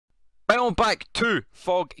Welcome back to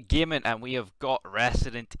Fog Gaming, and we have got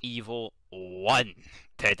Resident Evil 1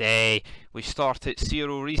 today. We started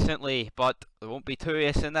 0 recently, but there won't be 2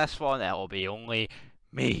 of us in this one, it'll be only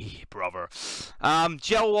me, brother.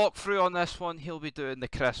 Jill walkthrough on this one, he'll be doing the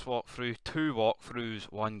Chris walkthrough, 2 walkthroughs,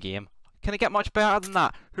 1 game. Can it get much better than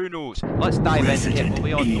that? Who knows? Let's dive into it.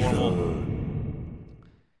 We'll be on normal.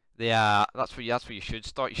 Yeah, that's where you should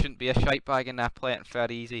start. You shouldn't be a shite bag in there playing it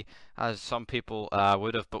fair easy, as some people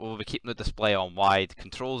would have, but we'll be keeping the display on wide.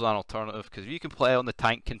 Controls are an alternative, because if you can play on the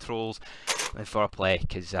tank controls, then fair play,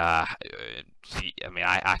 because, see, I mean,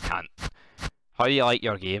 I can't. How do you like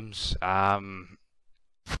your games?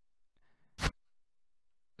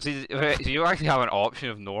 See, so you actually have an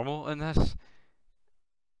option of normal in this?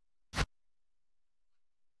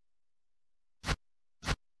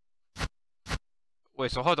 Wait,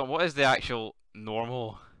 so hold on, what is the actual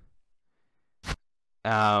normal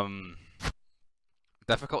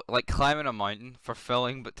difficult, like climbing a mountain for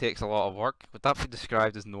filling but takes a lot of work? Would that be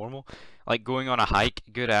described as normal? Like going on a hike,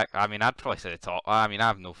 good at, I mean, I'd probably say the top. I mean, I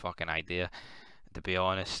have no fucking idea, to be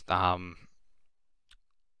honest. So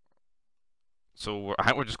I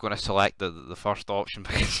think we're just going to select the first option,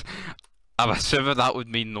 because I'm assuming that would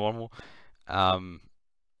mean normal. Yeah,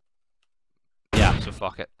 so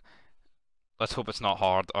fuck it. Let's hope it's not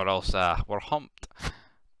hard, or else we're humped.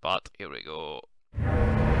 But here we go.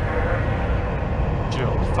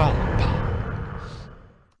 Jill Philip.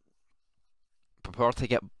 Prepare to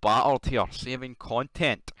get battered here, saving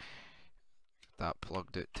content. That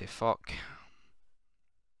plugged out to fuck.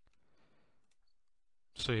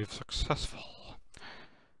 Save successful.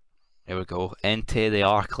 Here we go. Into the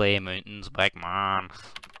Arclay Mountains, big man.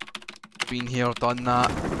 Been here, done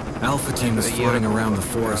that. Alpha Team is floating around the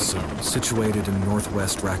forest zone, situated in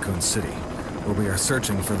northwest Raccoon City, where we are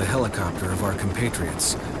searching for the helicopter of our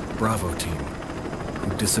compatriots, Bravo Team,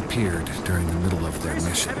 who disappeared during the middle of their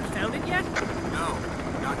mission. Haven't found it yet? No,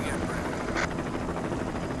 not yet, Brad.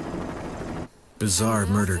 Bizarre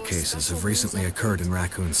murder cases have recently occurred in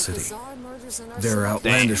Raccoon City. There are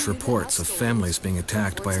outlandish reports of families being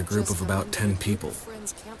attacked by a group of about 10 people.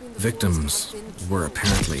 Victims were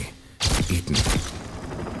apparently eaten.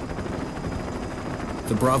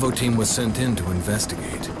 The Bravo Team was sent in to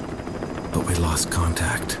investigate, but we lost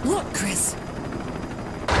contact. Look, Chris!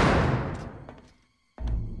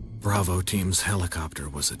 Bravo Team's helicopter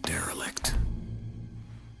was a derelict.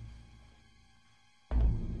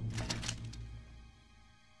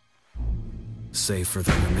 Save for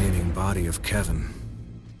the remaining body of Kevin.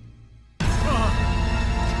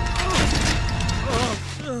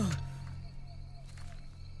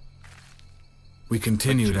 We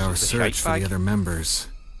continued our search for the other members,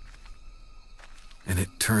 and it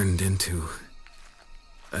turned into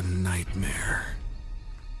a nightmare.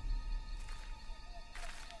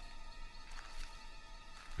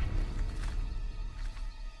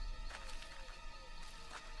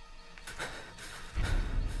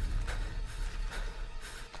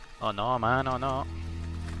 Oh no, man, oh no.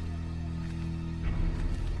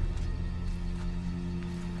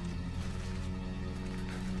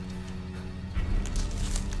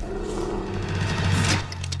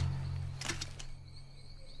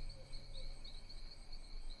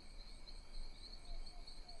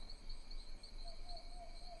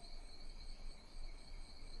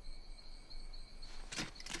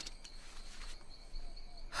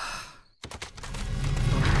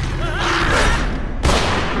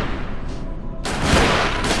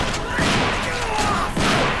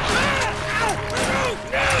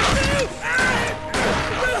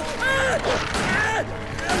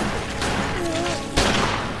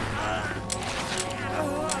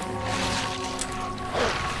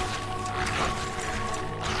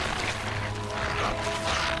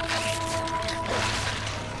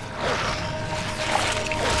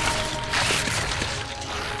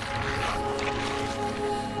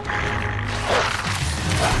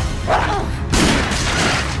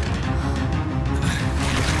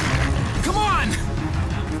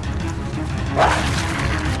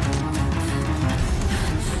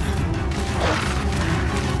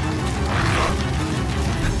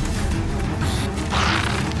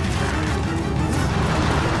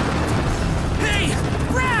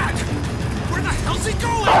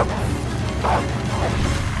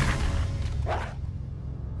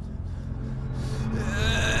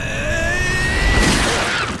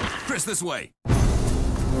 This way. Damn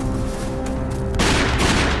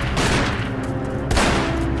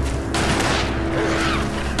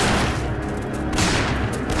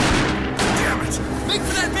it! Make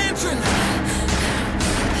for that mansion!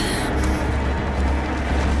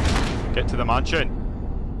 Get to the mansion.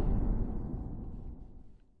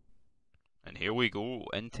 And here we go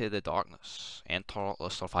into the darkness. Enter the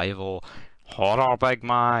survival horror, big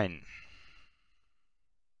man.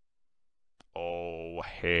 Oh,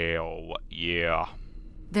 hell yeah.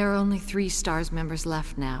 There are only 3 STARS members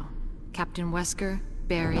left now. Captain Wesker,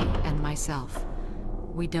 Barry, and myself.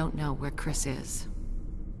 We don't know where Chris is.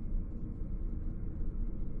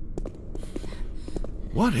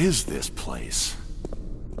 What is this place?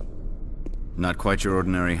 Not quite your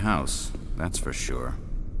ordinary house, that's for sure.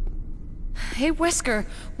 Hey, Wesker,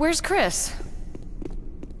 where's Chris?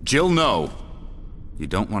 Jill, no! You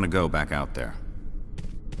don't want to go back out there.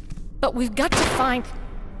 But we've got to find...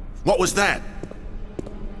 What was that?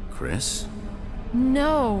 Chris?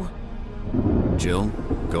 No. Jill,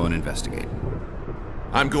 go and investigate.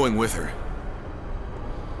 I'm going with her.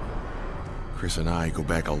 Chris and I go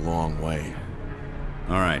back a long way.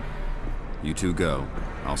 Alright. You two go.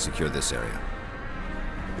 I'll secure this area.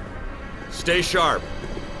 Stay sharp.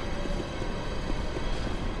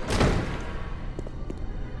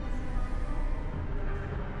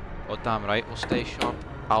 Oh, damn right, we'll stay sharp.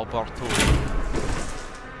 Alberto.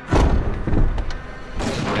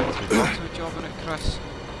 Good job on it, Chris.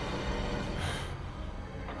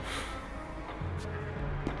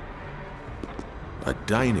 A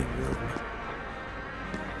dining room.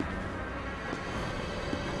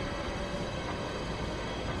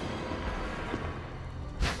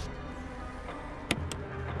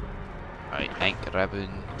 Right, ink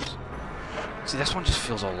ribbons. See, this one just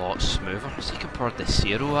feels a lot smoother. See, compared to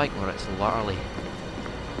Zero, like, where it's literally...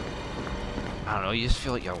 I don't know, you just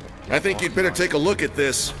feel like you're I think you'd better take a look at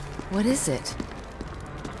this. What is it?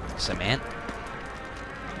 cement.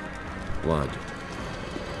 Blood.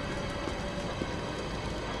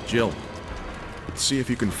 Jill, see if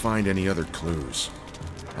you can find any other clues.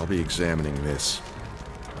 I'll be examining this.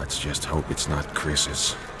 Let's just hope it's not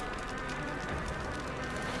Chris's.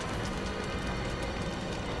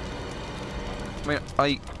 I mean,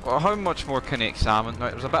 like, well, how much more can I examine? Now,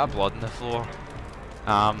 there's a bit of blood on the floor.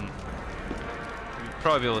 You'd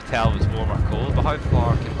probably be able to tell if it's warm or cold, but how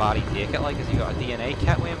far can Barry take it? Like, has he got a DNA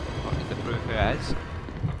kit with him? To prove who it is?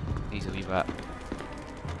 He's a wee bit.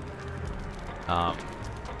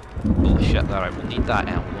 Holy shit, there, I will need that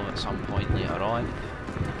emblem at some point later on.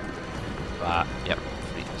 But, yep,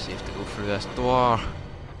 free and safe to go through this door.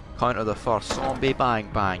 Counter the first zombie, bang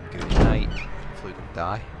bang, good night. Hopefully we don't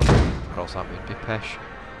die. Or else that would be pish.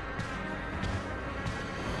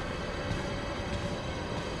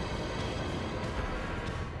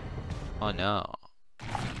 Oh no.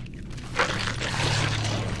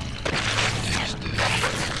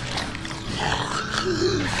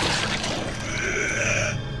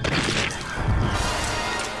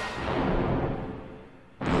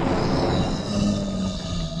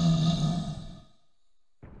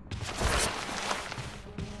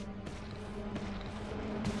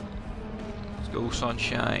 Let's go,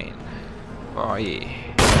 sunshine. Where are you?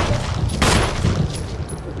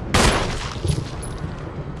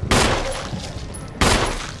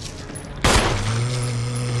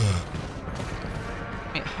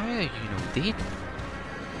 Mate, how are you no dead?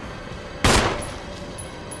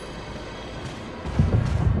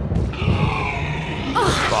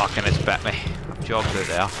 Fucking it's bit me. I've jogged it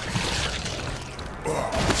there.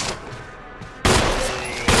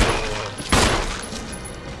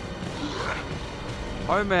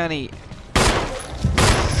 How many?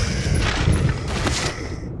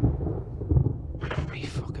 How many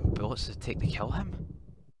fucking bullets does it take to kill him?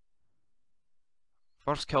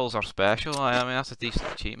 First kills are special, I mean that's a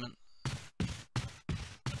decent achievement.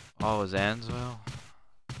 Always ends well.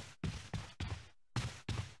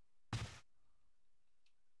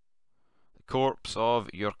 The corpse of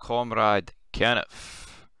your comrade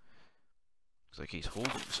Kenneth. Looks like he's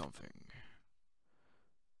holding something.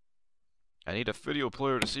 I need a video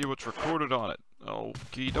player to see what's recorded on it.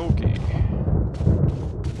 Okie dokie.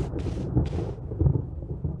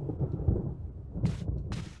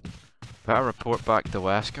 Better report back to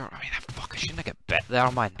Wesker. I mean, fuck, I shouldn't have got bit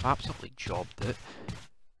there, man. I've absolutely jobbed it.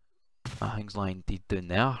 Nothing's lying dead down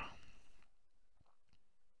there.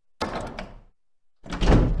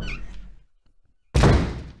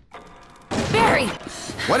 Barry!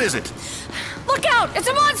 What is it? Look out! It's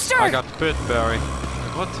a monster! I got bit, Barry.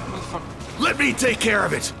 What the fuck? Let me take care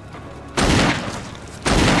of it!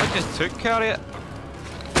 I just took care of it.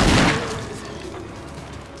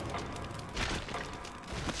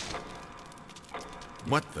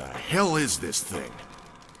 What the hell is this thing?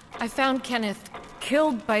 I found Kenneth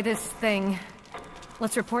killed by this thing.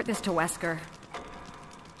 Let's report this to Wesker.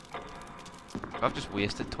 I've just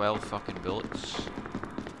wasted 12 fucking bullets.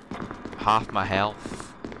 Half my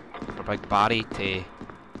health. For Big Barry to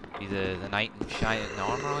Be the knight in shining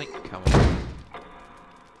armor, like, come on.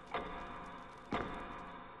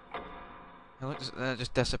 It looks, it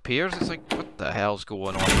just disappears. It's like, what the hell's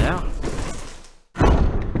going on there?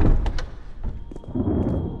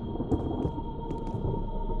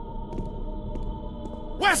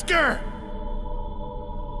 Wesker!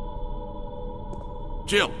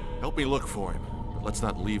 Jill, help me look for him. But let's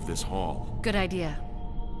not leave this hall. Good idea.